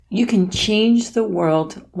You can change the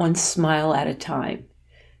world one smile at a time.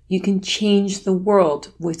 You can change the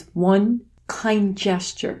world with one kind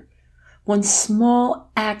gesture, one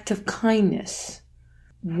small act of kindness,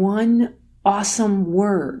 one awesome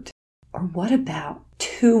word. Or what about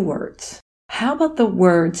 2 words? How about the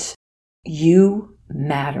words, you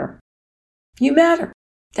matter? You matter.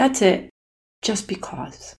 That's it. Just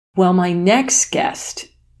because. Well, my next guest,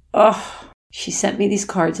 she sent me these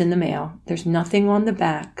cards in the mail. There's nothing on the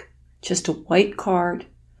back, just a white card,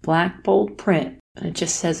 black bold print, and it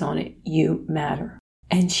just says on it, you matter.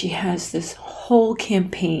 And she has this whole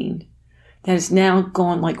campaign that has now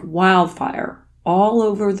gone like wildfire all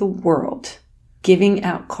over the world, giving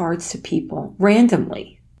out cards to people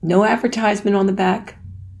randomly. No advertisement on the back,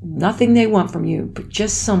 nothing they want from you, but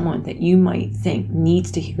just someone that you might think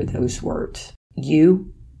needs to hear those words.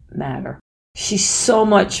 You matter. She's so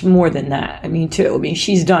much more than that.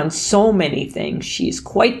 She's done so many things. She's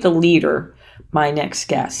quite the leader, my next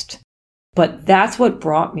guest. But that's what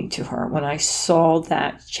brought me to her when I saw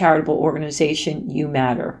that charitable organization, You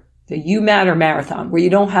Matter, the You Matter Marathon, where you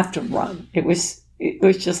don't have to run. It was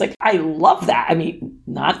just like, I love that.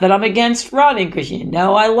 Not that I'm against running, because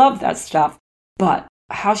I love that stuff. But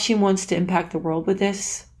how she wants to impact the world with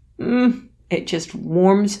this, it just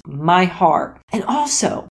warms my heart. And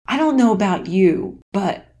also, I don't know about you,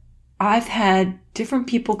 but I've had different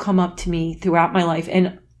people come up to me throughout my life,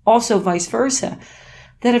 and also vice versa,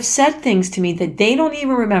 that have said things to me that they don't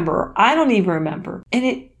even remember, or I don't even remember. And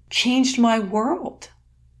it changed my world.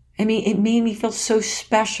 It made me feel so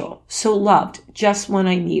special, so loved, just when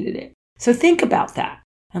I needed it. So think about that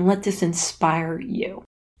and let this inspire you.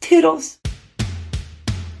 Toodles.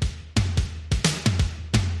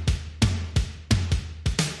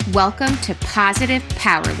 Welcome to Positive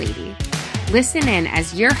Power Lady. Listen in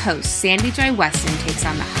as your host, Sandy Joy Weston, takes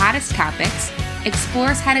on the hottest topics,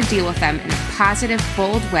 explores how to deal with them in a positive,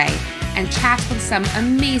 bold way, and chats with some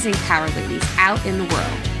amazing power ladies out in the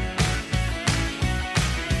world.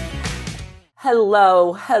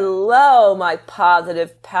 Hello, my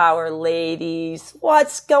positive power ladies.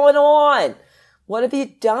 What's going on? What have you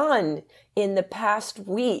done in the past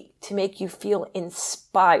week to make you feel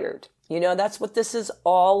inspired? That's what this is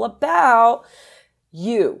all about.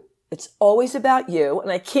 You. It's always about you.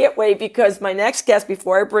 And I can't wait, because my next guest,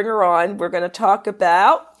 before I bring her on, we're going to talk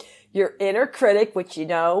about your inner critic, which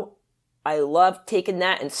I love taking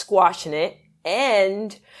that and squashing it,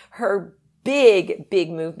 and her big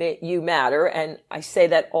movement, You Matter. And I say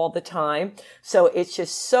that all the time. So it's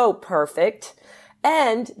just so perfect.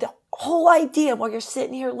 And the whole idea while you're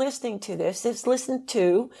sitting here listening to this is listen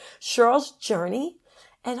to Cheryl's journey,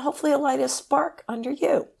 and hopefully it'll light a spark under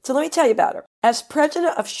you. So let me tell you about her. As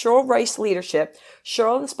president of Cheryl Rice Leadership,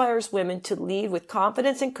 Cheryl inspires women to lead with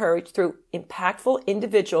confidence and courage through impactful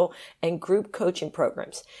individual and group coaching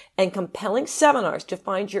programs and compelling seminars to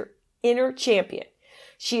find your inner champion.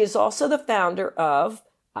 She is also the founder of,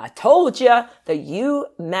 I told ya, the You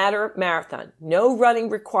Matter Marathon, no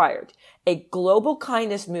running required, a global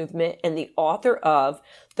kindness movement, and the author of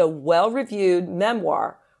the well-reviewed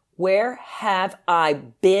memoir, Where Have I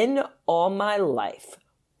Been All My Life?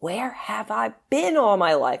 Where Have I Been All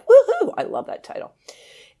My Life? Woohoo! I love that title.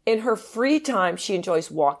 In her free time, she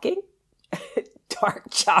enjoys walking, dark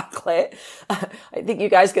chocolate. I think you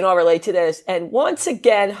guys can all relate to this. And once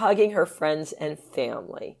again, hugging her friends and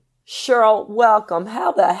family. Cheryl, welcome.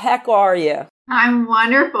 How the heck are you? I'm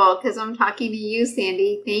wonderful, because I'm talking to you,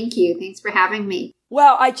 Sandy. Thank you. Thanks for having me.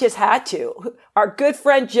 Well, I just had to. Our good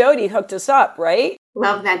friend Jody hooked us up, right?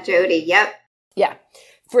 Love that, Jody. Yep. Yeah.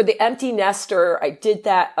 For the Empty Nester, I did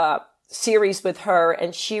that series with her,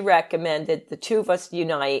 and she recommended the two of us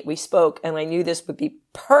unite. We spoke, and I knew this would be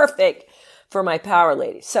perfect for my power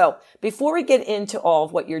ladies. So before we get into all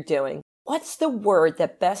of what you're doing, what's the word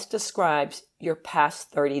that best describes your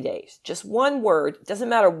past 30 days? Just one word. It doesn't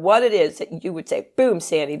matter what it is that you would say, boom,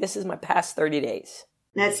 Sandy, this is my past 30 days.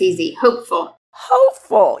 That's easy. Hopeful.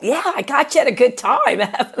 Hopeful. Yeah, I got you at a good time,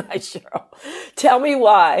 haven't I, Cheryl? Tell me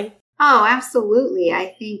why. Oh, absolutely.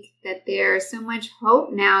 I think that there's so much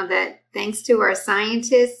hope now that thanks to our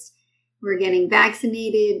scientists, we're getting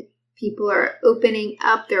vaccinated. People are opening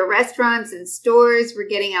up their restaurants and stores. We're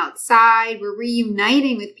getting outside. We're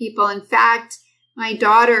reuniting with people. In fact, my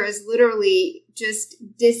daughter is literally just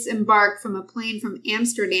disembarked from a plane from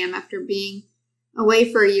Amsterdam after being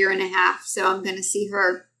away for 1.5 years. So I'm going to see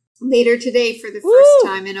her later today for the first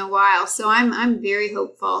time in a while. So I'm very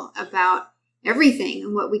hopeful about everything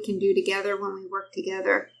and what we can do together when we work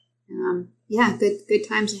together. Good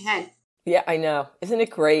times ahead. Yeah, I know. Isn't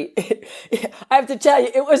it great? I have to tell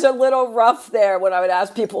you, it was a little rough there when I would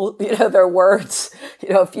ask people, their words,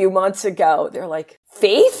 a few months ago. They're like,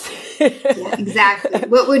 faith? Yeah, exactly.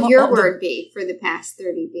 What would your word be for the past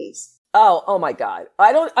 30 days? Oh my God.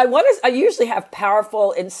 I usually have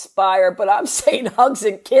powerful, inspire, but I'm saying hugs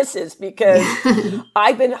and kisses because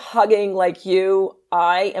I've been hugging like you.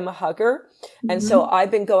 I am a hugger. And so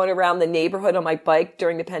I've been going around the neighborhood on my bike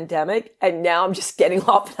during the pandemic. And now I'm just getting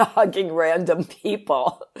off and hugging random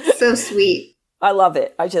people. So sweet. I love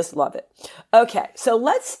it. I just love it. Okay. So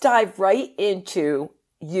let's dive right into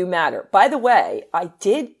You Matter. By the way, I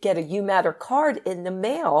did get a You Matter card in the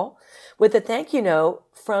mail with a thank you note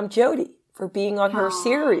from Jody for being on her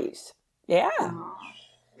series. Yeah.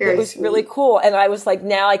 It was sweet. really cool. And I was like,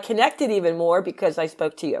 now I connected even more because I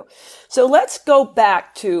spoke to you. So let's go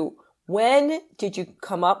back to, when did you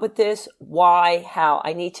come up with this? Why? How?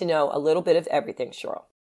 I need to know a little bit of everything, Cheryl.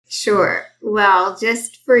 Sure. Well,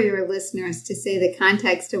 just for your listeners to say the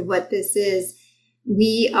context of what this is,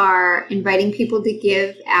 we are inviting people to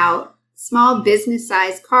give out small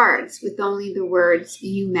business-sized cards with only the words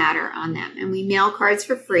 "You Matter" on them. And we mail cards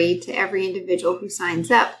for free to every individual who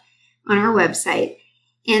signs up on our website.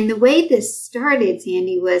 And the way this started,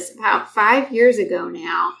 Sandy, was about 5 years ago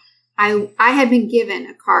now. I had been given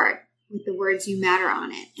a card with the words "You Matter"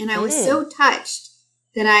 on it. And I was so touched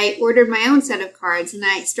that I ordered my own set of cards and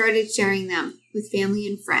I started sharing them with family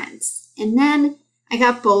and friends. And then I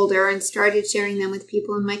got bolder and started sharing them with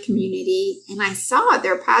people in my community, and I saw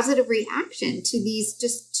their positive reaction to these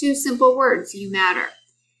just two simple words, "You Matter."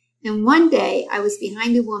 And one day I was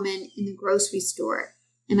behind a woman in the grocery store,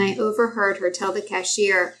 and I overheard her tell the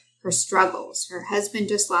cashier her struggles. Her husband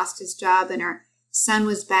just lost his job and her son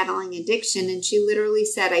was battling addiction, and she literally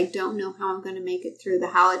said, "I don't know how I'm going to make it through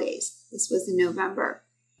the holidays." This was in November.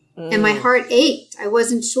 And my heart ached. I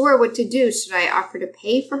wasn't sure what to do. Should I offer to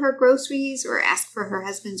pay for her groceries or ask for her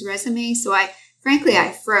husband's resume? So I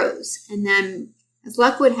froze. And then, as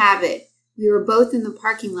luck would have it, we were both in the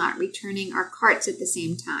parking lot returning our carts at the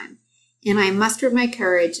same time. And I mustered my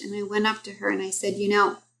courage and I went up to her and I said,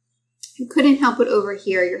 I couldn't help but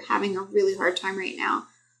overhear you're having a really hard time right now.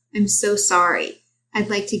 I'm so sorry.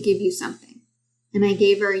 I'd like to give you something. And I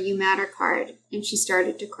gave her a You Matter card and she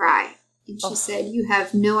started to cry. And she said, "You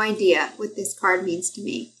have no idea what this card means to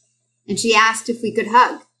me." And she asked if we could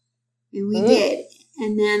hug. And we did.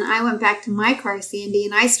 And then I went back to my car, Sandy,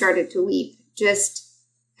 and I started to weep just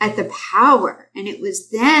at the power. And it was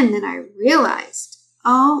then that I realized,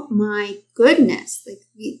 oh my goodness, like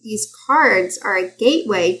these cards are a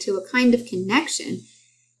gateway to a kind of connection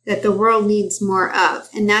that the world needs more of.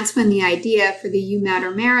 And that's when the idea for the You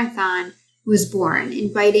Matter Marathon was born,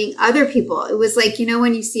 inviting other people. It was like,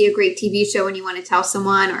 when you see a great TV show and you want to tell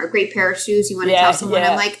someone, or a great pair of shoes you want to tell someone,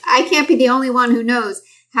 I'm like, I can't be the only one who knows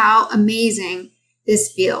how amazing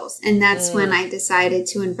this feels. And that's when I decided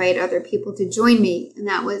to invite other people to join me. And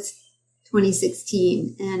that was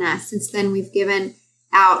 2016. And since then, we've given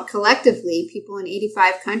out collectively, people in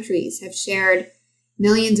 85 countries have shared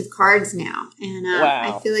millions of cards now. And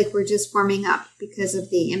I feel like we're just warming up because of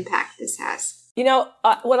the impact this has.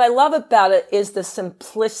 What I love about it is the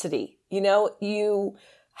simplicity. You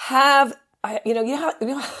have, I'm going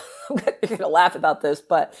to laugh about this,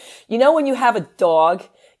 but when you have a dog,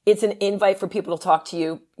 it's an invite for people to talk to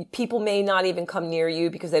you. People may not even come near you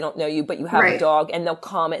because they don't know you, but you have a dog and they'll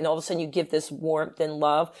comment and all of a sudden you give this warmth and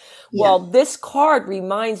love. Yeah. Well, this card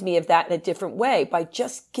reminds me of that in a different way by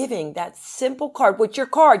just giving that simple card. With your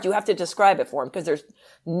card, you have to describe it for them because there's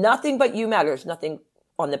nothing but You Matter. There's nothing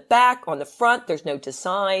on the back, on the front. There's no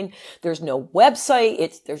design. There's no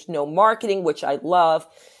website. There's no marketing, which I love.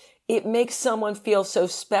 It makes someone feel so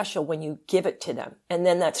special when you give it to them. And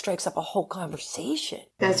then that strikes up a whole conversation.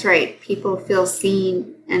 That's right. People feel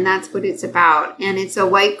seen, and that's what it's about. And it's a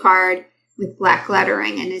white card with black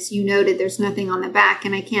lettering. And as you noted, there's nothing on the back.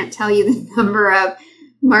 And I can't tell you the number of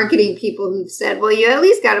marketing people who've said, well, you at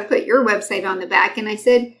least got to put your website on the back. And I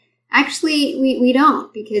said, actually, we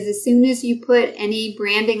don't, because as soon as you put any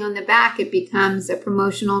branding on the back, it becomes a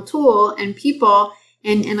promotional tool, and people,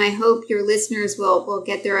 and I hope your listeners will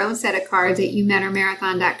get their own set of cards at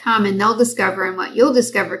youmattermarathon.com, and they'll discover, and what you'll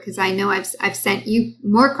discover, because I know I've sent you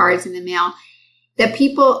more cards in the mail, that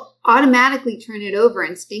people automatically turn it over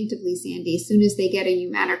instinctively, Sandy, as soon as they get a You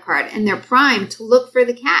Matter card, and they're primed to look for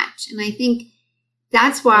the catch. And I think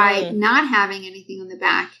that's why not having anything on the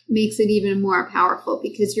back makes it even more powerful,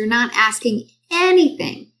 because you're not asking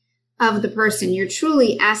anything of the person. You're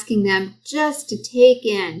truly asking them just to take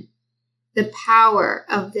in the power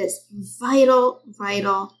of this vital,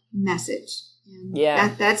 vital message. And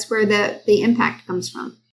that's where the impact comes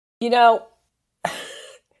from. You know,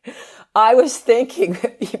 I was thinking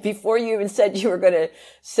before you even said you were going to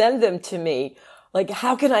send them to me, like,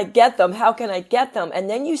 how can I get them? How can I get them? And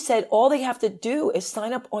then you said all they have to do is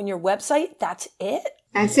sign up on your website. That's it?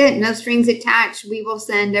 That's it. No strings attached. We will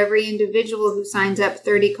send every individual who signs up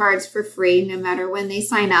 30 cards for free, no matter when they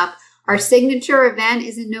sign up. Our signature event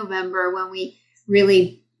is in November, when we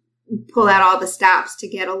really pull out all the stops to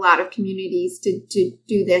get a lot of communities to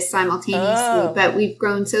do this simultaneously. But we've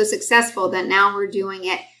grown so successful that now we're doing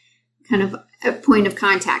it kind of a point of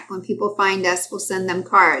contact. When people find us, we'll send them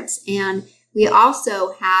cards. And we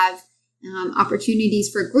also have opportunities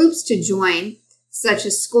for groups to join, such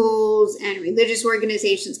as schools and religious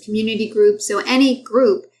organizations, community groups. So any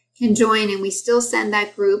group can join, and we still send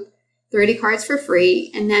that group 30 cards for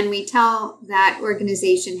free. And then we tell that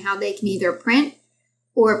organization how they can either print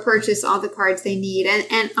or purchase all the cards they need.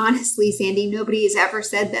 And honestly, Sandy, nobody has ever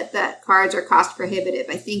said that the cards are cost prohibitive.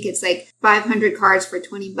 I think it's like 500 cards for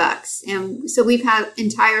 $20. And so we've had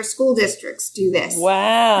entire school districts do this.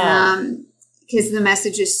 Wow. Because the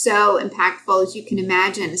message is so impactful, as you can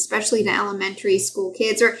imagine, especially to elementary school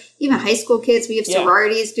kids or even high school kids. We have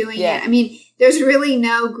sororities doing it. I mean, there's really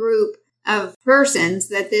no group of persons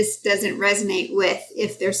that this doesn't resonate with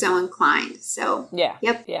if they're so inclined. So,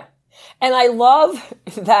 yep. And I love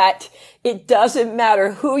that it doesn't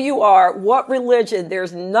matter who you are, what religion,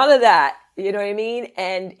 there's none of that. You know what I mean?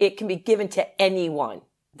 And it can be given to anyone.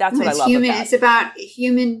 That's what I love about it. It's about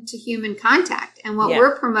human to human contact. And what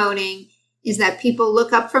we're promoting is that people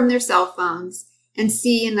look up from their cell phones and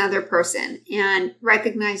see another person and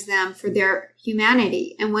recognize them for their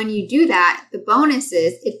humanity. And when you do that, the bonus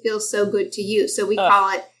is it feels so good to you. So we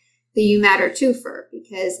call it the You Matter Twofer,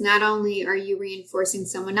 because not only are you reinforcing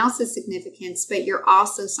someone else's significance, but you're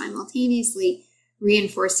also simultaneously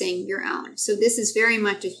reinforcing your own. So this is very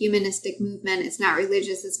much a humanistic movement. It's not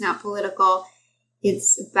religious. It's not political.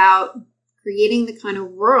 It's about creating the kind of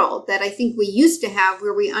world that I think we used to have,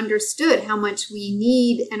 where we understood how much we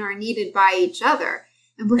need and are needed by each other.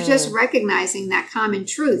 And we're just recognizing that common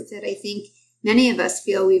truth that I think many of us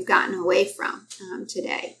feel we've gotten away from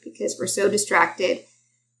today, because we're so distracted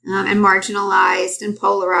and marginalized and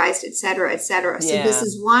polarized, et cetera, et cetera. So this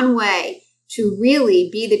is one way to really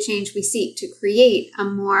be the change we seek, to create a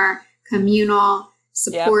more communal,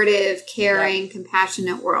 supportive, caring,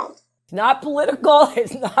 compassionate world. Not political.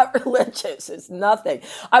 It's not religious. It's nothing.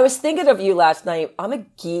 I was thinking of you last night. I'm a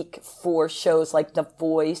geek for shows like The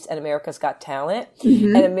Voice and America's Got Talent.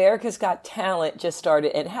 And America's Got Talent just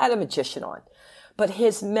started and had a magician on. But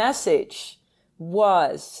his message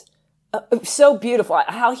was so beautiful,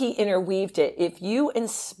 how he interweaved it. If you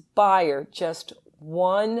inspire just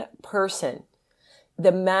one person,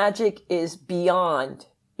 the magic is beyond,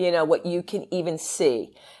 what you can even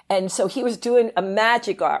see. And so he was doing a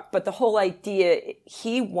magic art, but the whole idea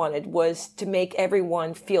he wanted was to make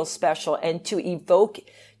everyone feel special and to evoke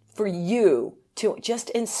for you to just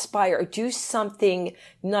inspire, do something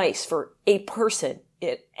nice for a person.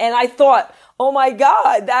 And I thought, oh my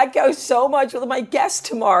God, that goes so much with my guest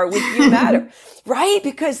tomorrow with You Matter, right?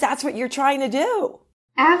 Because that's what you're trying to do.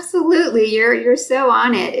 Absolutely. You're so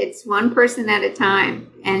on it. It's one person at a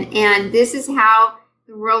time. And this is how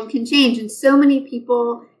the world can change. And so many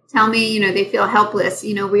people tell me, they feel helpless.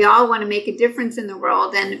 We all want to make a difference in the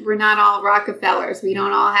world, and we're not all Rockefellers. We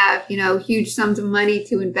don't all have, huge sums of money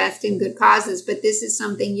to invest in good causes, but this is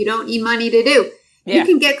something you don't need money to do. You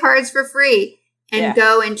can get cards for free and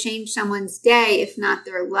go and change someone's day, if not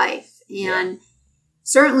their life. And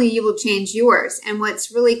certainly you will change yours. And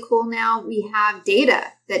what's really cool now, we have data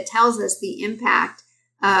that tells us the impact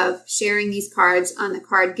of sharing these cards on the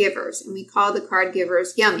card givers. And we call the card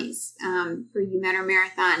givers yummies for You Matter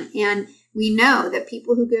Marathon. And we know that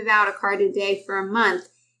people who give out a card a day for a month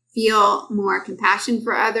feel more compassion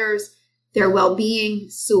for others. Their well-being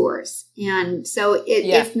soars. And so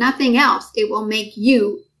if nothing else, it will make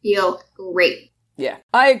you feel great. Yeah,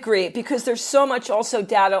 I agree, because there's so much also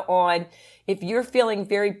data on if you're feeling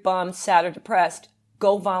very bummed, sad, or depressed,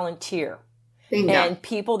 go volunteer. Bingo. And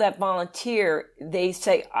people that volunteer, they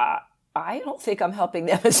say, I don't think I'm helping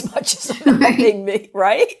them as much as I'm helping me,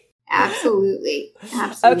 right? Absolutely.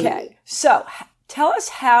 Okay, so tell us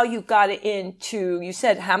how you got it into, you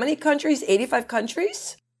said how many countries? 85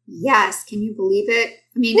 countries? Yes. Can you believe it?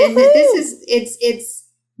 I mean, and it's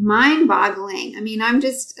mind-boggling. I mean, I'm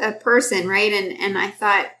just a person, right? And I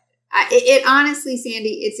thought, it honestly,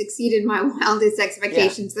 Sandy, it's exceeded my wildest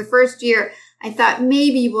expectations. The first year, I thought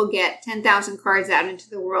maybe we'll get 10,000 cards out into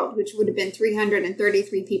the world, which would have been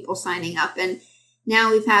 333 people signing up. And now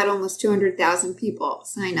we've had almost 200,000 people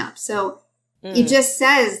sign up. So It just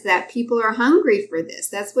says that people are hungry for this.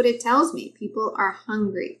 That's what it tells me. People are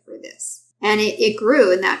hungry for this. And it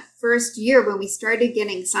grew in that first year when we started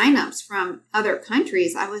getting signups from other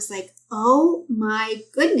countries. I was like, oh my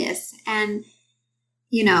goodness. And,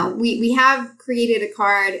 you know, we have created a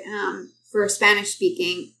card for Spanish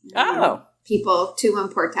speaking people to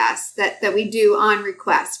import tests that we do on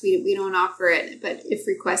request. We don't offer it, but if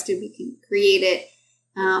requested, we can create it.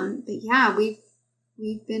 But yeah, we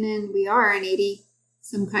are in 80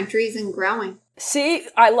 some countries and growing. See,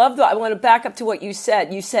 I love that. I want to back up to what you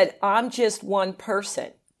said. You said, I'm just one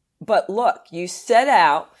person. But look, you set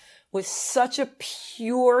out with such a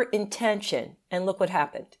pure intention, and look what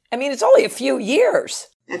happened. I mean, it's only a few years.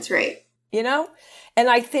 That's right. You know? And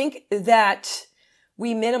I think that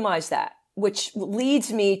we minimize that, which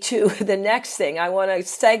leads me to the next thing. I want to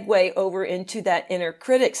segue over into that inner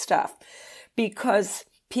critic stuff, because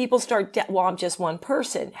people start, well, I'm just one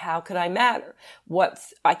person. How could I matter?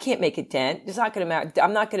 I can't make a dent. It's not going to matter.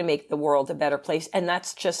 I'm not going to make the world a better place. And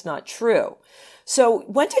that's just not true. So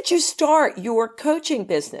when did you start your coaching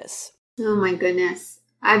business? Oh my goodness.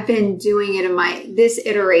 I've been doing it in this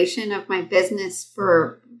iteration of my business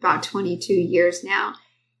for about 22 years now.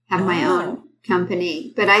 Have my own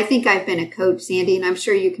company. But I think I've been a coach, Sandy, and I'm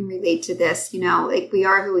sure you can relate to this. You know, like we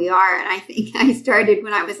are who we are. And I think I started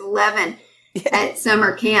when I was 11 at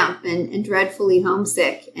summer camp and dreadfully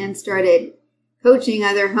homesick, and started coaching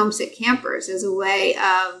other homesick campers as a way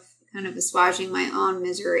of kind of assuaging my own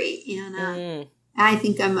misery. And I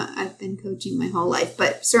think I've been coaching my whole life,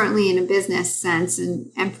 but certainly in a business sense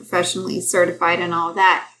and professionally certified and all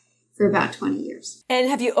that for about 20 years. And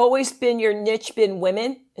have you always been, your niche been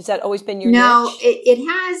women? Has that always been your niche? No, it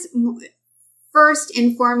has first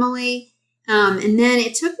informally. And then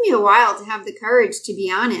it took me a while to have the courage, to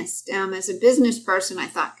be honest. As a business person, I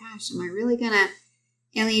thought, gosh, am I really going to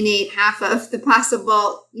alienate half of the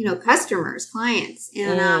possible, customers, clients?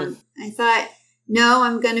 And I thought, no,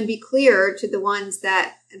 I'm going to be clear to the ones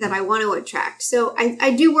that I want to attract. So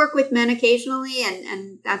I do work with men occasionally,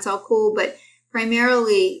 and that's all cool. But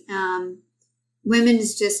primarily, women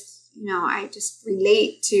is just, I just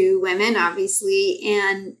relate to women, obviously,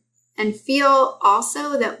 and feel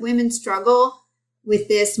also that women struggle with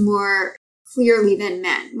this more clearly than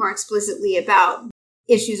men, more explicitly about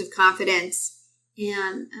issues of confidence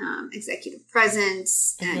and executive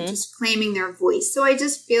presence and just claiming their voice. So I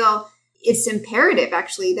just feel it's imperative,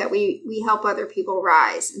 actually, that we help other people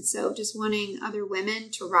rise. And so just wanting other women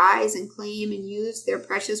to rise and claim and use their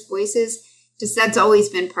precious voices, that's always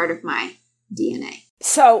been part of my DNA.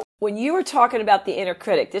 So when you were talking about the inner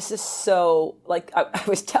critic, this is so, like I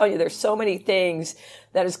was telling you, there's so many things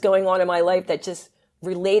that is going on in my life that just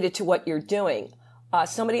related to what you're doing.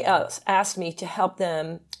 Somebody else asked me to help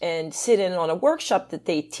them and sit in on a workshop that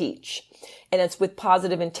they teach. And it's with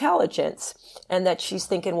positive intelligence. And that she's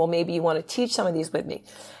thinking, well, maybe you want to teach some of these with me.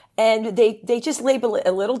 And they just label it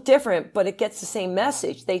a little different, but it gets the same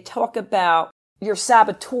message. They talk about your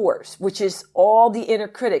saboteurs, which is all the inner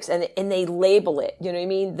critics, and they label it, you know what I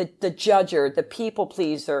mean? The judger, the people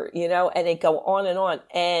pleaser, and they go on and on.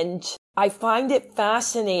 And I find it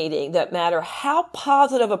fascinating that matter how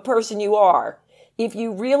positive a person you are, if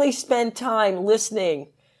you really spend time listening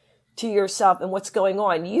to yourself and what's going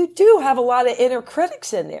on, you do have a lot of inner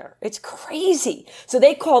critics in there. It's crazy. So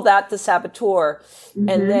they call that the saboteur.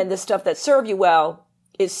 And then the stuff that serve you well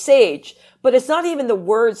is sage. But it's not even the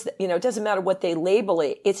words that, it doesn't matter what they label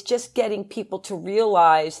it. It's just getting people to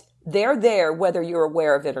realize they're there, whether you're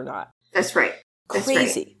aware of it or not. That's right. That's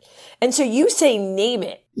crazy. Right. And so you say, name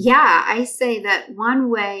it. Yeah, I say that one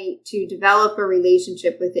way to develop a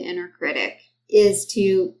relationship with the inner critic is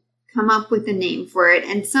to come up with a name for it.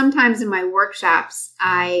 And sometimes in my workshops,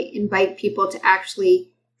 I invite people to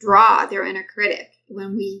actually draw their inner critic.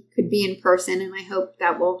 When we could be in person, and I hope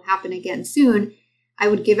that will happen again soon, I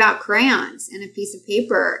would give out crayons and a piece of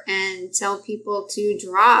paper and tell people to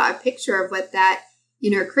draw a picture of what that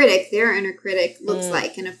their inner critic looks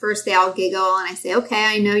like. And at first they all giggle and I say, okay,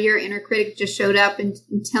 I know your inner critic just showed up and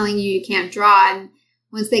telling you can't draw. And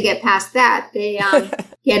once they get past that, they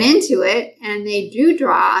get into it and they do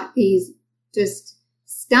draw these just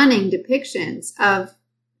stunning depictions of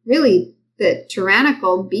really the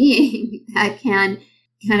tyrannical being that can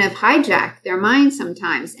kind of hijack their mind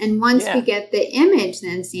sometimes. And once we get the image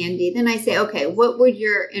then, Sandy, then I say, okay, what would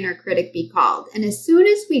your inner critic be called? And as soon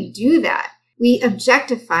as we do that, we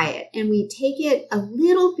objectify it and we take it a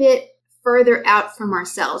little bit further out from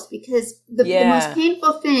ourselves, because the most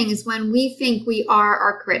painful thing is when we think we are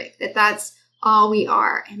our critic, that's all we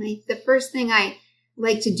are. And the first thing I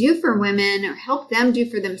like to do for women or help them do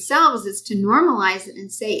for themselves is to normalize it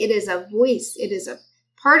and say it is a voice. It is a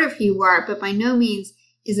part of who you are, but by no means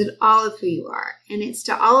is it all of who you are. And it's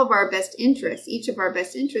to all of our best interests, each of our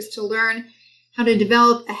best interests, to learn how to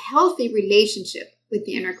develop a healthy relationship with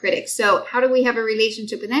the inner critic. So how do we have a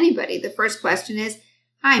relationship with anybody? The first question is,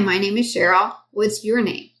 hi, my name is Cheryl. What's your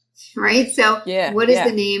name? Right? So what is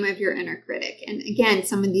the name of your inner critic? And again,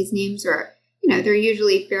 some of these names are, they're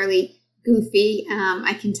usually fairly goofy.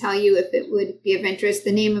 I can tell you, if it would be of interest,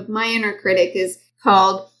 the name of my inner critic is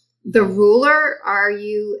called The Ruler,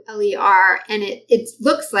 R-U-L-E-R, and it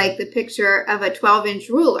looks like the picture of a 12-inch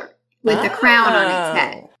ruler with a crown on its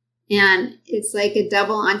head. And it's like a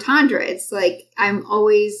double entendre. It's like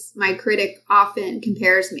my critic often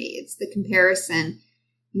compares me. It's the comparison,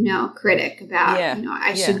 critic about,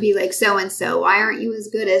 I should be like so-and-so. Why aren't you as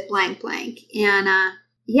good as blank blank? And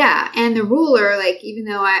and the ruler, like, even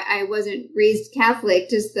though I wasn't raised Catholic,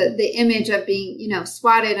 just the image of being,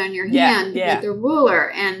 swatted on your hand with the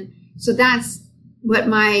ruler. And so that's what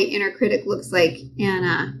my inner critic looks like,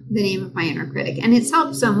 and the name of my inner critic. And it's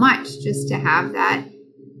helped so much just to have that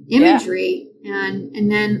imagery, and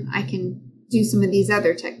then I can do some of these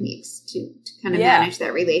other techniques to kind of manage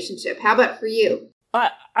that relationship. How about for you?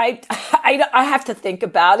 I have to think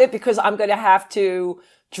about it, because I'm going to have to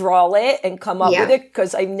draw it and come up with it,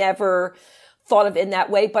 because I never thought of it in that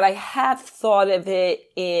way. But I have thought of it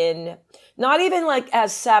in not even like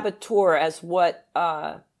as saboteur, as what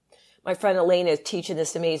my friend Elena is teaching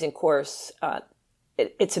this amazing course.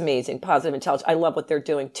 It's amazing, Positive Intelligence. I love what they're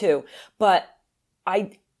doing too. But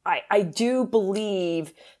I do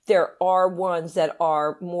believe there are ones that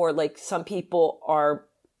are more like, some people are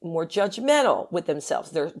more judgmental with themselves.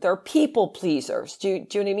 They're people pleasers. Do you know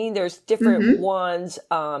what I mean? There's different ones,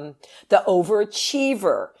 the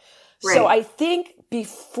overachiever. Right. So I think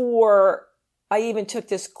before I even took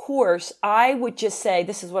this course, I would just say,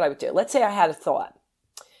 this is what I would do. Let's say I had a thought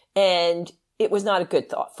and it was not a good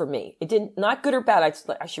thought for me. It didn't, not good or bad. I'm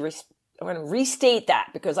going to restate that,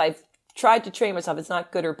 because I've tried to train myself. It's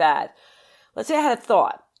not good or bad. Let's say I had a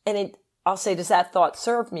thought, and I'll say, does that thought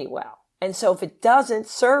serve me well? And so if it doesn't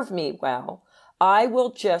serve me well, I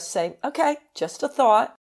will just say, okay, just a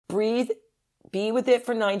thought, breathe, be with it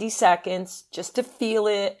for 90 seconds, just to feel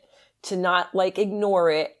it, to not like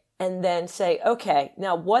ignore it, and then say, okay,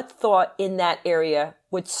 now what thought in that area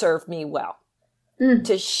would serve me well?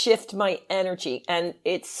 To shift my energy. And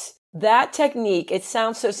it's that technique. It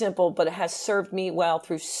sounds so simple, but it has served me well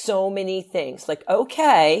through so many things. Like,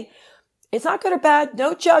 okay, it's not good or bad.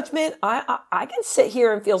 No judgment. I can sit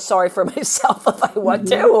here and feel sorry for myself if I want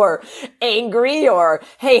to, or angry, or,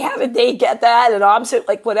 hey, how did they get that? And I'm so,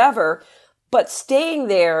 like, whatever. But staying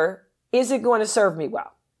there isn't going to serve me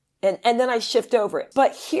well. And then I shift over it.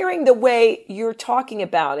 But hearing the way you're talking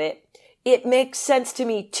about it, it makes sense to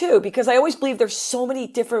me too, because I always believe there's so many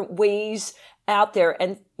different ways out there,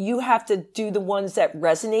 and you have to do the ones that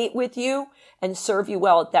resonate with you and serve you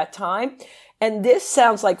well at that time. And this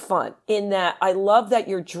sounds like fun, in that I love that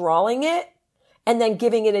you're drawing it and then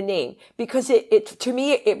giving it a name, because it to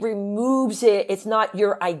me, it removes it. It's not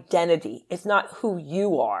your identity. It's not who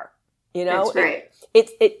you are. That's right.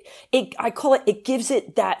 I call it, it gives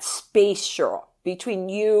it that space, Cheryl, between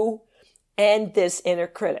you and this inner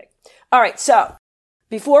critic. All right. So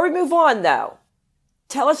before we move on though,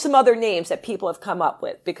 tell us some other names that people have come up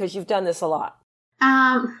with, because you've done this a lot.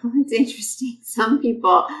 It's interesting. Some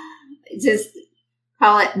people just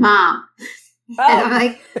call it mom. And I'm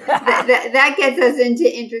like, that gets us into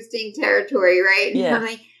interesting territory, right? Yeah. I'm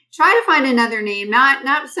like, try to find another name,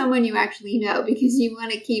 not someone you actually know, because you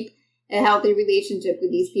want to keep a healthy relationship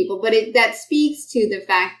with these people. But that speaks to the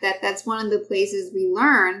fact that that's one of the places we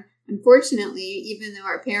learn. Unfortunately, even though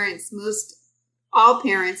all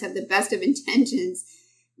parents have the best of intentions,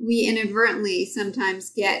 we inadvertently sometimes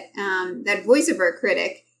get that voice of our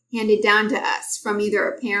critic handed down to us from either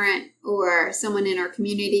a parent or someone in our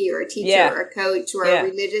community, or a teacher or a coach or a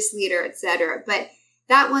religious leader, etc. But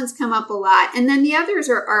that one's come up a lot. And then the others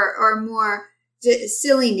are more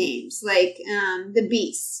silly names, like the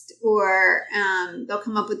Beast, or they'll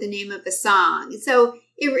come up with the name of a song. So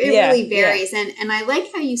it really varies. Yeah. And I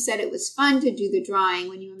like how you said it was fun to do the drawing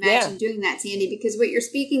when you imagine doing that, Sandy, because what you're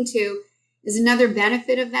speaking to is another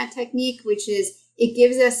benefit of that technique, which is it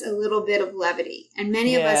gives us a little bit of levity. And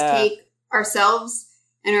many of us take ourselves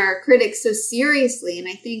and our critics so seriously. And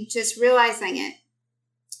I think just realizing it,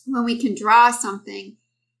 when we can draw something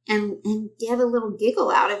and get a little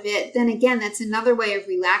giggle out of it, then again, that's another way of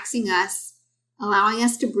relaxing us, allowing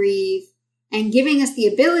us to breathe, and giving us the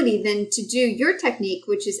ability then to do your technique,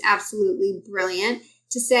 which is absolutely brilliant,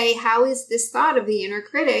 to say, how is this thought of the inner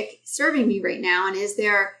critic serving me right now? And is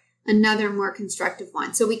there another more constructive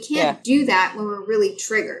one? So we can't do that when we're really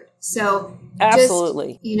triggered. So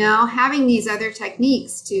absolutely, just, having these other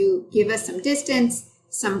techniques to give us some distance,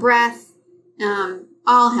 some breath,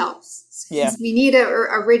 all helps. Yeah. We need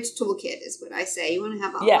a rich toolkit is what I say. You want to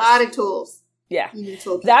have a lot of tools. Yeah.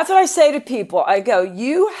 That's what I say to people. I go,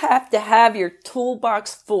 you have to have your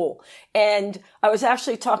toolbox full. And I was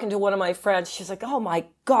actually talking to one of my friends. She's like, oh my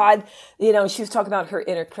God. She was talking about her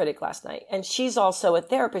inner critic last night. And she's also a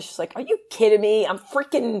therapist. She's like, are you kidding me? I'm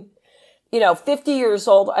freaking, 50 years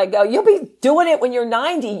old. I go, you'll be doing it when you're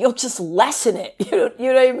 90. You'll just lessen it. You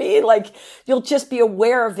know what I mean? Like, you'll just be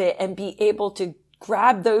aware of it and be able to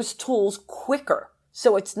grab those tools quicker.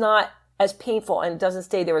 So it's not as painful and doesn't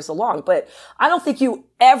stay there as long. But I don't think you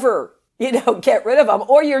ever, get rid of them,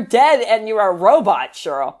 or you're dead and you're a robot,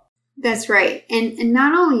 Cheryl. That's right. And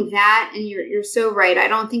not only that, and you're so right, I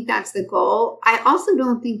don't think that's the goal. I also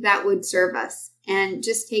don't think that would serve us. And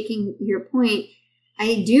just taking your point,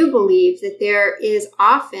 I do believe that there is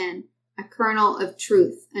often a kernel of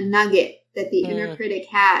truth, a nugget that the inner critic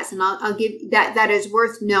has. And I'll give that is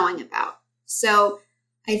worth knowing about. So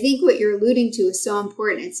I think what you're alluding to is so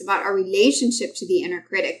important. It's about our relationship to the inner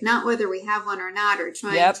critic, not whether we have one or not, or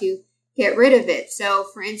trying to get rid of it. So,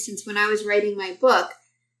 for instance, when I was writing my book,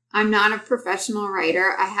 I'm not a professional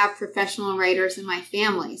writer. I have professional writers in my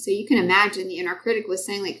family. So you can imagine the inner critic was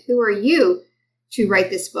saying, like, who are you to write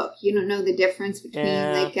this book? You don't know the difference between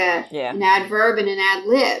an adverb and an ad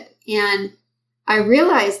lib. And I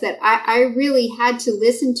realized that I really had to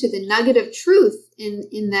listen to the nugget of truth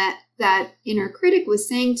in that inner critic was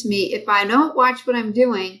saying to me, if I don't watch what I'm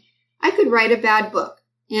doing, I could write a bad book.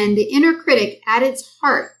 And the inner critic at its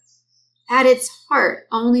heart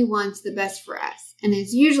only wants the best for us, and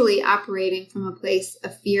is usually operating from a place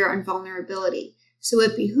of fear and vulnerability. So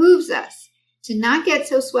it behooves us to not get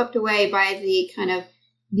so swept away by the kind of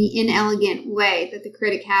the inelegant way that the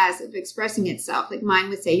critic has of expressing itself. Like mine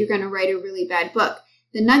would say, you're going to write a really bad book.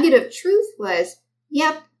 The nugget of truth was,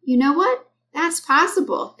 yep, you know what? That's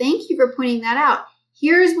possible. Thank you for pointing that out.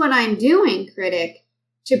 Here's what I'm doing, critic,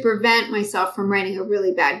 to prevent myself from writing a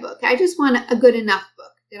really bad book. I just want a good enough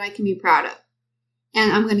book that I can be proud of.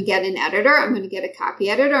 And I'm going to get an editor. I'm going to get a copy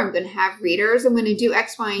editor. I'm going to have readers. I'm going to do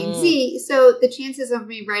X, Y, and Z. So the chances of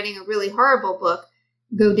me writing a really horrible book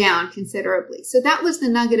go down considerably. So that was the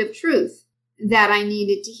nugget of truth that I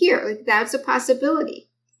needed to hear. Like, that's a possibility.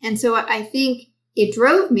 And so I think it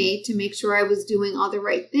drove me to make sure I was doing all the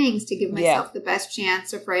right things to give myself the best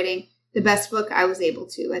chance of writing the best book I was able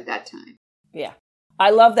to at that time. Yeah. I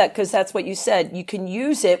love that, because that's what you said. You can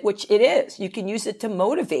use it, which it is. You can use it to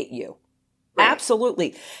motivate you. Right.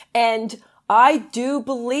 Absolutely. And I do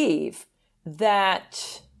believe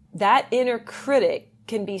that inner critic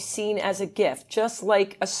can be seen as a gift, just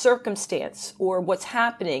like a circumstance or what's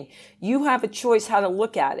happening. You have a choice how to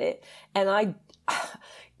look at it. And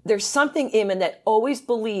there's something in me that always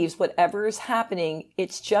believes whatever is happening,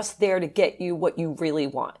 it's just there to get you what you really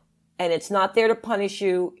want. And it's not there to punish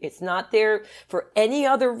you. It's not there for any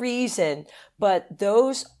other reason, but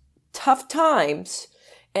those tough times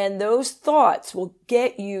and those thoughts will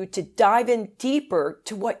get you to dive in deeper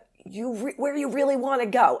to where you really want to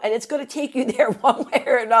go. And it's going to take you there one way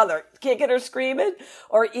or another, kicking or screaming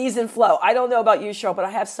or ease and flow. I don't know about you, Cheryl, but I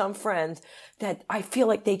have some friends that I feel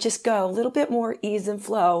like they just go a little bit more ease and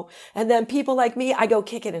flow. And then people like me, I go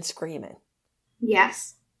kicking and screaming.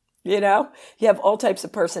 Yes. You have all types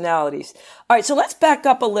of personalities. All right. So let's back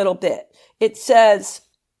up a little bit. It says,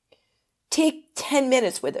 take 10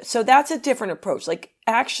 minutes with it. So that's a different approach. Like,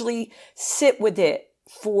 actually sit with it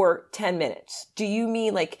for 10 minutes. Do you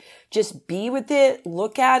mean like just be with it,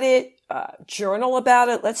 look at it, journal about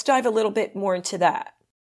it? Let's dive a little bit more into that.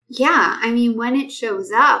 Yeah. I mean, when it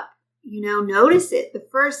shows up, notice it. The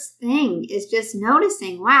first thing is just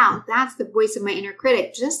noticing, wow, that's the voice of my inner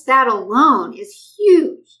critic. Just that alone is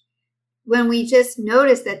huge. When we just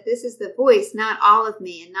notice that this is the voice, not all of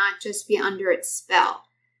me, and not just be under its spell.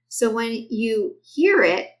 So when you hear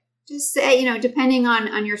it, just say, depending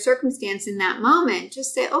on your circumstance in that moment,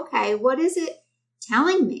 just say, okay, what is it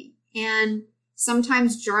telling me? And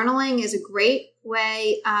sometimes journaling is a great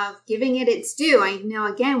way of giving it its due. I know,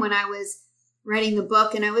 again, when I was writing the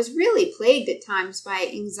book, and I was really plagued at times by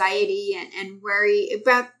anxiety and worry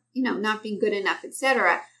about, not being good enough,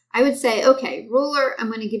 etc. I would say, okay, ruler, I'm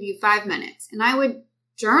going to give you 5 minutes. And I would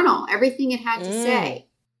journal everything it had to say.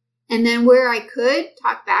 And then where I could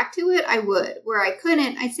talk back to it, I would. Where I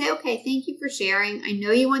couldn't, I'd say, okay, thank you for sharing. I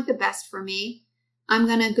know you want the best for me. I'm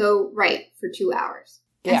going to go write for 2 hours.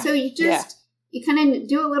 Yeah. And so you just, you kind of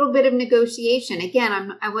do a little bit of negotiation.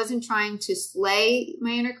 Again, I wasn't trying to slay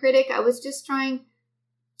my inner critic. I was just trying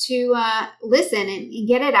to listen and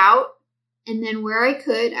get it out. And then where I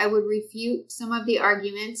could, I would refute some of the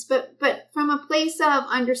arguments, but from a place of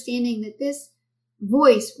understanding that this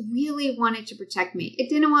voice really wanted to protect me. It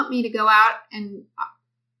didn't want me to go out and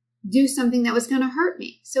do something that was going to hurt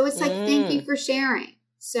me. So it's like, thank you for sharing.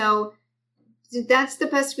 So that's the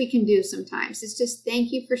best we can do sometimes. It's just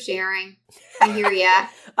thank you for sharing. I hear ya.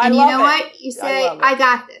 And you know what? You say, I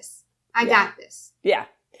got this. I got this. Yeah.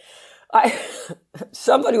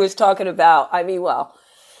 Somebody was talking about,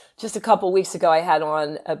 just a couple of weeks ago, I had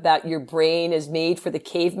on about your brain is made for the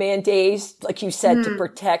caveman days, like you said, to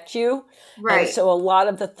protect you. Right. And so a lot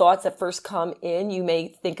of the thoughts that first come in, you may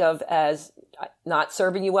think of as not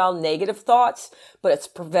serving you well, negative thoughts, but it's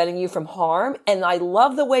preventing you from harm. And I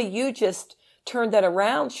love the way you just turned that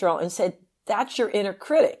around, Cheryl, and said, that's your inner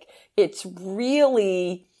critic. It's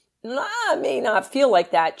really, may not feel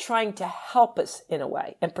like that, trying to help us in a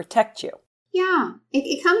way and protect you. Yeah,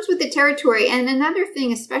 it comes with the territory. And another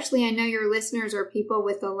thing, especially I know your listeners are people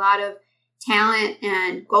with a lot of talent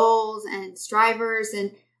and goals and strivers.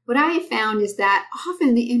 And what I have found is that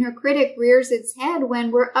often the inner critic rears its head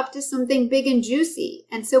when we're up to something big and juicy.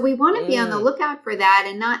 And so we want to be on the lookout for that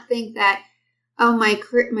and not think that, oh, my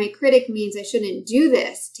critic means I shouldn't do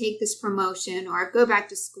this, take this promotion or go back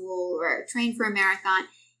to school or train for a marathon.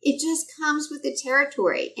 It just comes with the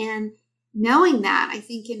territory. And knowing that, I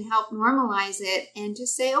think, can help normalize it and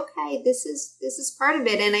just say, okay, this is part of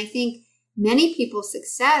it. And I think many people's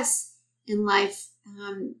success in life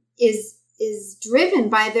is driven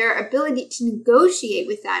by their ability to negotiate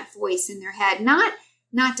with that voice in their head, not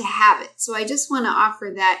to have it. So I just want to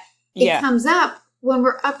offer that it comes up when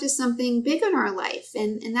we're up to something big in our life.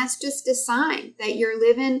 And that's just a sign that you're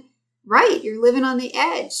living right. You're living on the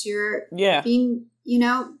edge. You're being,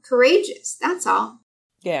 courageous. That's all.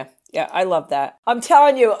 Yeah. Yeah, I love that. I'm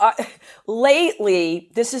telling you, lately,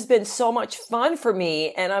 this has been so much fun for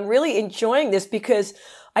me, and I'm really enjoying this because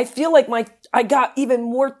I feel like I got even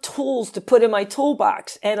more tools to put in my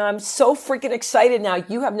toolbox, and I'm so freaking excited now.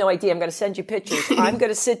 You have no idea. I'm going to send you pictures. I'm going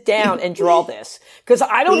to sit down and draw this because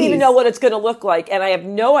I don't even know what it's going to look like, and I have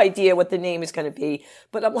no idea what the name is going to be,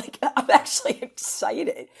 but I'm actually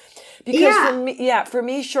excited because for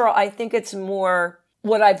me, Cheryl, I think it's more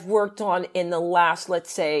what I've worked on in the last, let's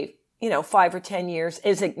say, 5 or 10 years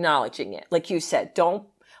is acknowledging it. Like you said, don't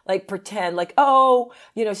pretend like,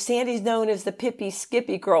 Sandy's known as the Pippi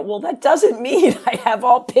Skippy girl. Well, that doesn't mean I have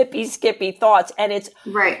all Pippi Skippy thoughts. And it's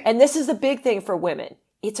right. And this is a big thing for women.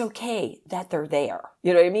 It's okay that they're there.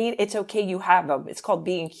 You know what I mean? It's okay you have them. It's called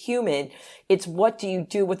being human. It's what do you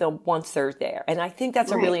do with them once they're there? And I think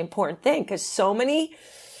that's a really important thing because so many,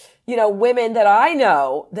 women that I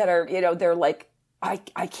know that are, they're like, I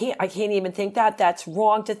can't even think that. That's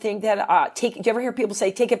wrong to think that. Do you ever hear people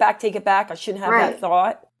say, take it back. I shouldn't have that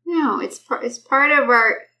thought. No, it's part of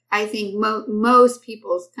our, I think, most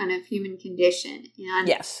people's kind of human condition. And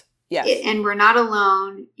yes. And we're not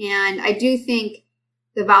alone. And I do think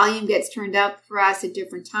the volume gets turned up for us at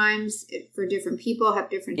different times for different people,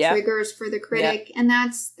 have different triggers for the critic. And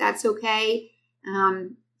that's okay.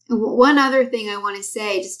 One other thing I want to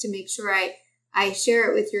say, just to make sure I share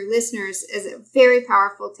it with your listeners as a very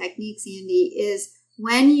powerful technique, Sandy, is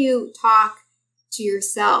when you talk to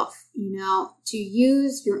yourself, to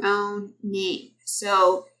use your own name.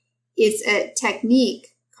 So it's a technique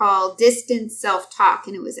called distance self-talk,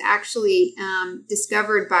 and it was actually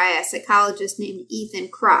discovered by a psychologist named Ethan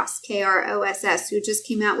Kross, Kross, who just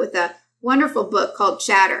came out with a wonderful book called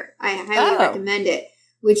Chatter. I highly recommend it,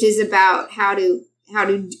 which is about how to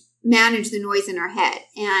manage the noise in our head.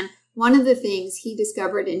 And one of the things he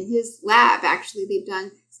discovered in his lab, actually, they've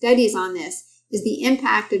done studies on this, is the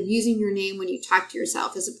impact of using your name when you talk to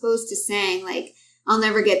yourself, as opposed to saying, like, I'll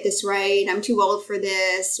never get this right, I'm too old for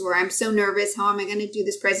this, or I'm so nervous, how am I going to do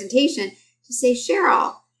this presentation? To say,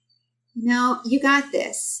 Cheryl, you got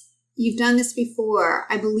this. You've done this before.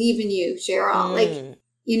 I believe in you, Cheryl.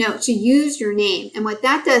 To use your name. And what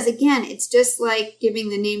that does, again, it's just like giving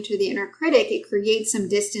the name to the inner critic. It creates some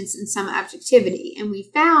distance and some objectivity. And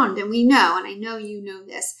we found, and we know, and I know you know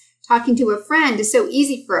this, talking to a friend is so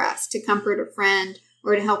easy for us to comfort a friend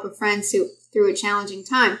or to help a friend through a challenging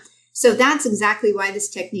time. So that's exactly why this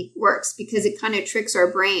technique works, because it kind of tricks our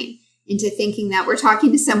brain into thinking that we're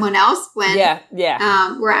talking to someone else when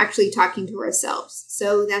we're actually talking to ourselves.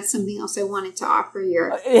 So that's something else I wanted to offer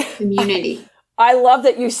your community. I love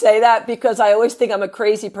that you say that because I always think I'm a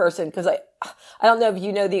crazy person because I don't know if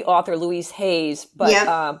you know the author Louise Hayes,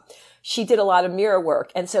 but she did a lot of mirror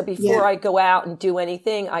work. And so before I go out and do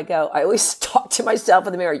anything, I always talk to myself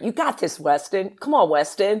in the mirror. You got this, Weston. Come on,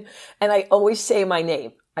 Weston. And I always say my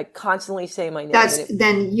name. I constantly say my name.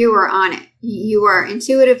 Then you are on it. You are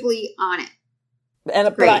intuitively on it.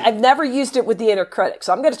 But I've never used it with the inner critic.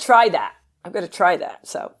 So I'm going to try that.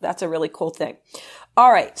 So that's a really cool thing.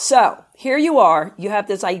 All right. So here you are. You have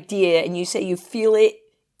this idea and you say you feel it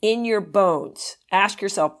in your bones. Ask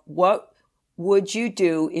yourself, what would you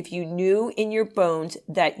do if you knew in your bones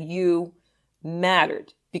that you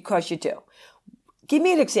mattered? Because you do. Give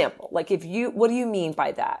me an example. Like what do you mean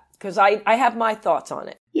by that? Because I have my thoughts on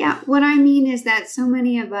it. Yeah. What I mean is that so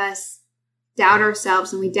many of us doubt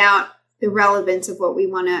ourselves and we doubt the relevance of what we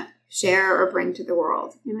want to share or bring to the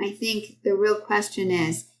world. And I think the real question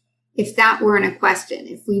is, if that weren't a question,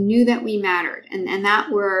 if we knew that we mattered and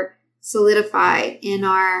that were solidified in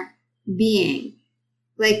our being,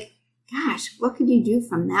 like, gosh, what could you do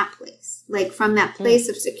from that place? Like from that place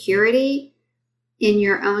of security in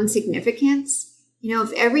your own significance. You know,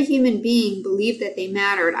 if every human being believed that they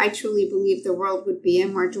mattered, I truly believe the world would be a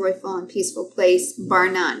more joyful and peaceful place, bar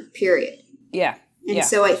none, period. Yeah. And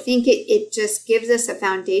so I think it just gives us a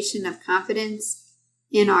foundation of confidence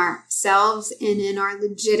in ourselves and in our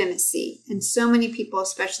legitimacy. And so many people,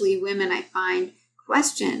 especially women, I find,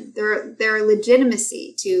 question their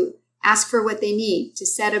legitimacy to ask for what they need, to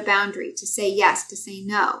set a boundary, to say yes, to say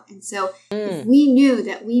no. And so if we knew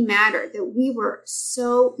that we mattered, that we were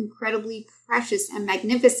so incredibly precious and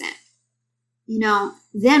magnificent, you know,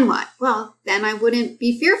 then what? Well, then I wouldn't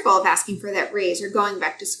be fearful of asking for that raise or going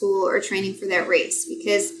back to school or training for that race,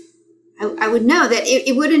 because I would know that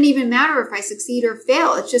it wouldn't even matter if I succeed or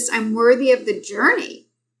fail. It's just I'm worthy of the journey.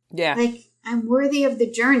 Yeah. Like I'm worthy of the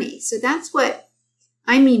journey. So that's what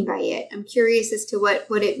I mean by it. I'm curious as to what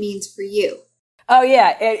it means for you. Oh,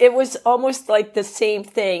 yeah. It was almost like the same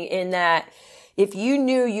thing in that if you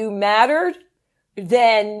knew you mattered,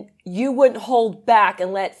 then you wouldn't hold back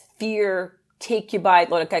and let fear take you by,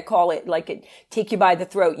 like I call it, take you by the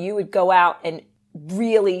throat. You would go out and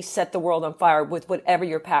really set the world on fire with whatever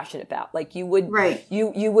you're passionate about. Like you would,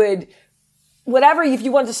 you would, whatever, if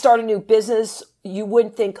you wanted to start a new business, you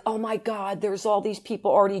wouldn't think, oh my God, there's all these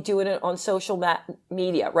people already doing it on social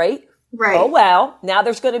media, right? Right. Oh, well, now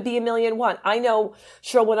there's going to be 1,000,001. I know,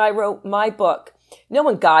 Cheryl, when I wrote my book, no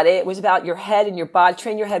one got it. It was about your head and your body,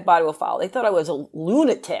 train your head, body will follow. They thought I was a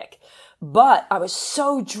lunatic, but I was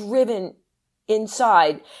so driven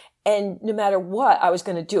inside. And no matter what, I was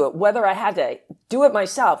going to do it, whether I had to do it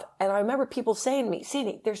myself. And I remember people saying to me,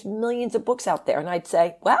 Sandy, there's millions of books out there. And I'd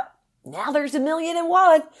say, well, now there's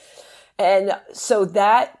 1,000,001. And so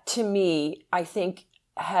that to me, I think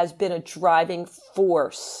has been a driving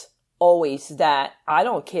force always, that I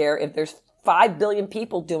don't care if there's 5 billion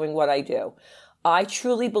people doing what I do. I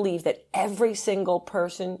truly believe that every single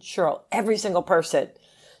person, Cheryl, every single person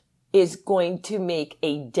is going to make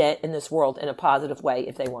a dent in this world in a positive way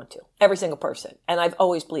if they want to. Every single person. And I've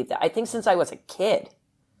always believed that. I think since I was a kid,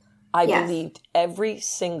 I believed every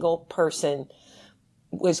single person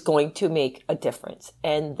was going to make a difference.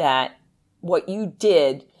 And that what you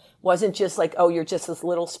did wasn't just like, oh, you're just this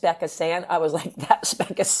little speck of sand. I was like, that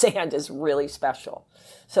speck of sand is really special.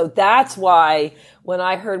 So that's why when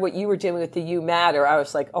I heard what you were doing with the You Matter, I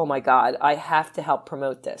was like, oh my God, I have to help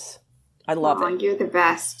promote this. I love it. You're the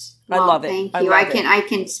best. I love it. Thank you. I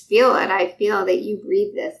can feel it. I feel that you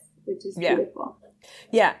breathe this, which is beautiful.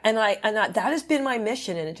 Yeah. And that has been my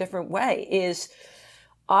mission in a different way, is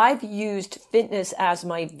I've used fitness as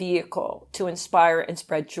my vehicle to inspire and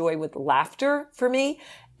spread joy with laughter for me.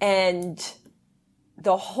 And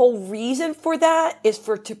the whole reason for that is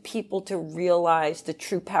for people to realize the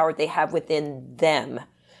true power they have within them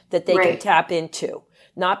that they can tap into.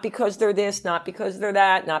 Not because they're this, not because they're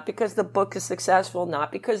that, not because the book is successful,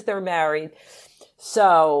 not because they're married.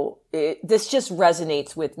 So this just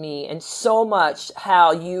resonates with me, and so much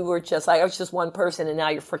how you were just like, I was just one person and now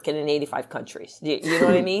you're freaking in 85 countries. You know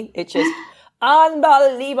what I mean? It's just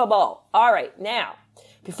unbelievable. All right. Now,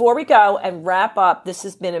 before we go and wrap up, this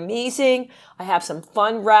has been amazing. I have some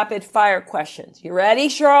fun rapid fire questions. You ready,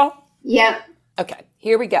 Cheryl? Yep. Okay,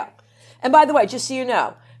 here we go. And by the way, just so you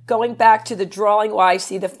know, going back to the drawing, why I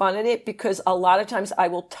see the fun in it, because a lot of times I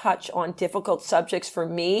will touch on difficult subjects for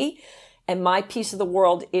me. And my piece of the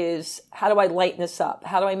world is, how do I lighten this up?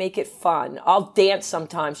 How do I make it fun? I'll dance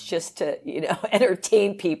sometimes just to,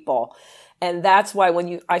 entertain people. And that's why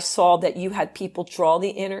when I saw that you had people draw the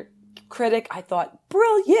inner critic, I thought,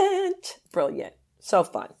 brilliant. So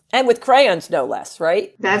fun. And with crayons, no less,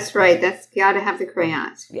 right? That's right. That's got to have the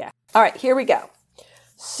crayons. Yeah. All right, here we go.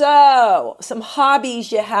 So, some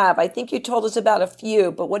hobbies you have. I think you told us about a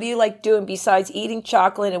few, but what do you like doing besides eating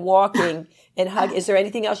chocolate and walking and hug? Is there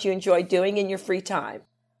anything else you enjoy doing in your free time?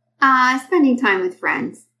 Spending time with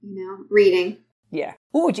friends, reading. Yeah.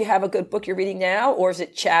 Ooh, do you have a good book you're reading now, or is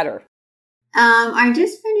it Chatter? I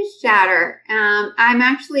just finished Chatter.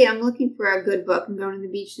 I'm looking for a good book. I'm going to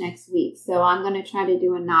the beach next week, so I'm going to try to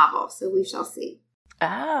do a novel, so we shall see.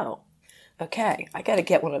 Oh, okay. I got to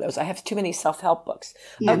get one of those. I have too many self-help books.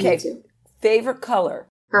 Yeah, okay. Me too. Favorite color?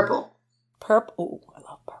 Purple. Purple. Ooh, I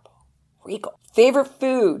love purple. Regal. Favorite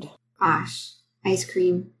food? Gosh, ice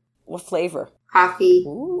cream. What flavor? Coffee.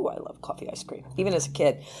 Ooh, I love coffee ice cream, even as a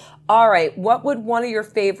kid. All right. What would one of your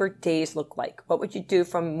favorite days look like? What would you do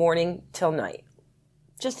from morning till night?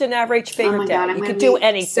 Just an average favorite day. You could do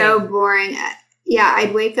anything. So boring. Yeah,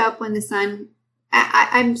 I'd wake up when the sun...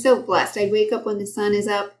 I'm so blessed. I'd wake up when the sun is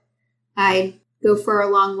up. I'd go for a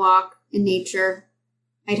long walk in nature.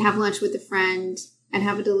 I'd have lunch with a friend. I'd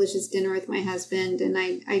have a delicious dinner with my husband. And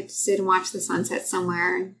I'd sit and watch the sunset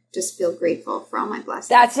somewhere and just feel grateful for all my blessings.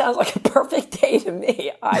 That sounds like a perfect day to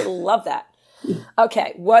me. I love that.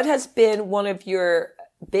 Okay. What has been one of your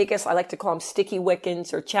biggest, I like to call them sticky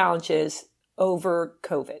wickets or challenges over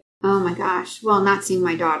COVID? Oh my gosh. Well, not seeing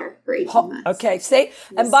my daughter for 18 months. Okay.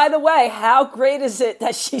 And by the way, how great is it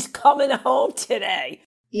that she's coming home today?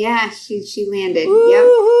 Yeah, she landed.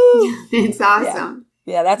 Woo-hoo. Yep. It's awesome.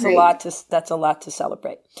 Yeah, that's Great. a lot to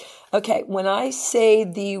celebrate. Okay, when I say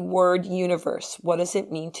the word universe, what does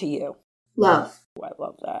it mean to you? Love. Oh, I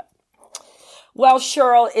love that. Well,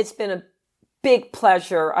 Cheryl, it's been a big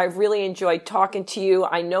pleasure. I've really enjoyed talking to you.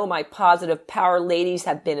 I know my Positive Power ladies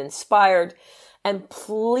have been inspired. And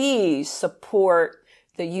please support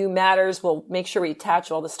the You Matters. We'll make sure we attach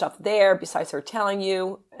all the stuff there besides her telling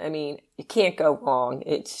you. I mean, you can't go wrong.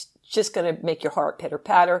 It's just going to make your heart pitter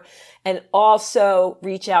patter. And also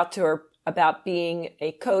reach out to her about being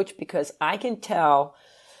a coach, because I can tell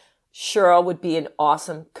Cheryl would be an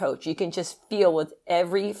awesome coach. You can just feel with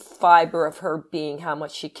every fiber of her being how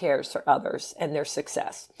much she cares for others and their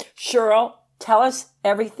success. Cheryl, tell us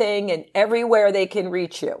everything and everywhere they can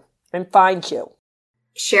reach you and find you.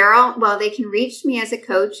 Cheryl, well, they can reach me as a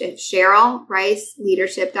coach at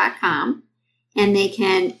CherylRiceLeadership.com, and they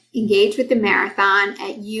can engage with the marathon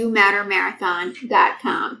at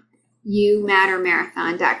youmattermarathon.com,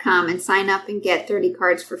 youmattermarathon.com, and sign up and get 30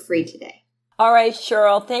 cards for free today. All right,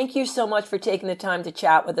 Cheryl, thank you so much for taking the time to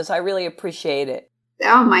chat with us. I really appreciate it.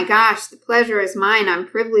 Oh my gosh, the pleasure is mine. I'm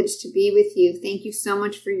privileged to be with you. Thank you so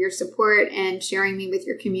much for your support and sharing me with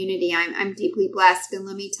your community. I'm deeply blessed. And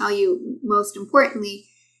let me tell you, most importantly,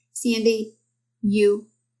 Sandy, you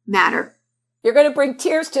matter. You're going to bring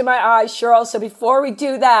tears to my eyes, Cheryl. So before we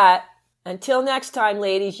do that, until next time,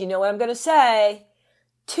 ladies, you know what I'm going to say.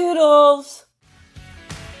 Toodles.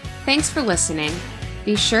 Thanks for listening.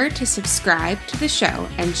 Be sure to subscribe to the show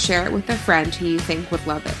and share it with a friend who you think would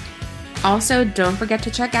love it. Also, don't forget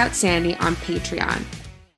to check out Sandy on Patreon.